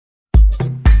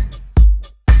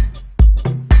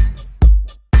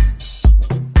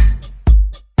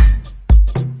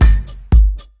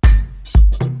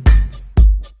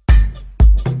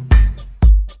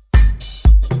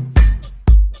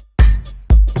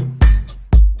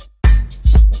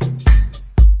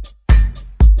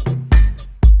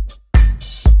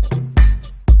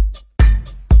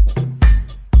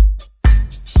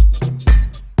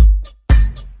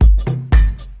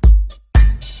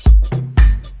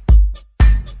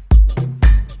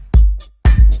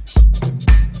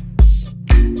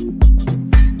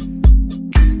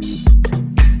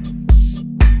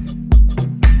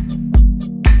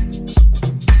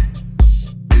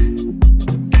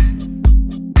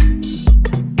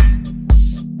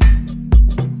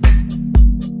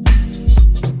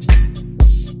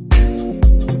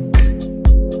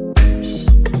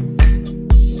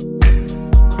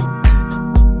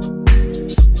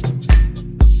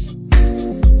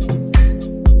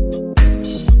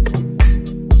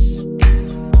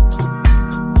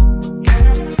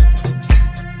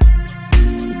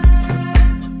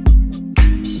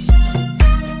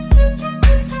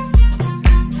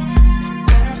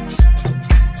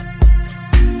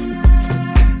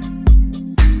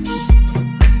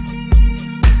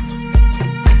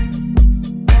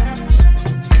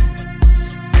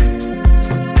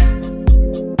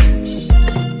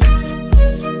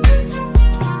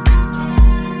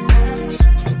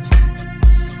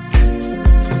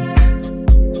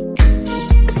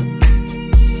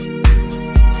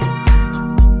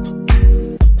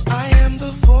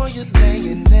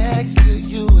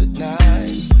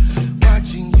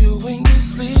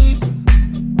sleep.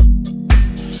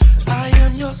 I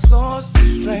am your source of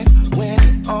strength when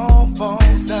it all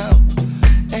falls down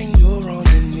and you're on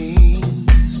your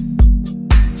knees.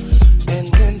 And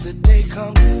when the day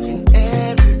comes and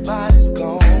everybody's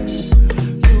gone,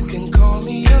 you can call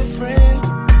me a friend.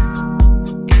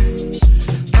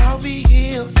 I'll be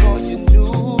here for your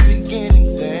new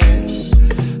beginnings, and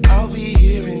I'll be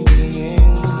here in the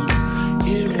end,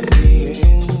 here in the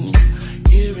end,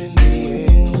 here in the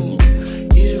end,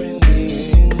 here in the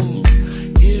end,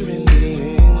 here in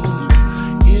the end,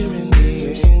 here in the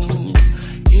end,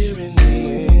 here in the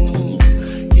end,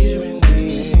 here in the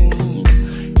end,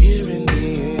 here in the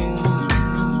end.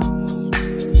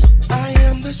 I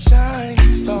am the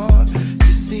shining star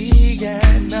you see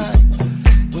at night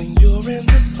when you're in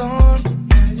the storm,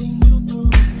 guiding you through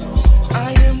the storm.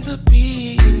 I am the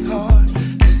beating heart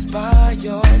that's by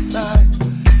your side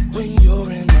when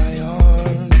you're in my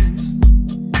arms.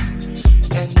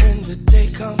 And when the day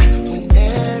comes, when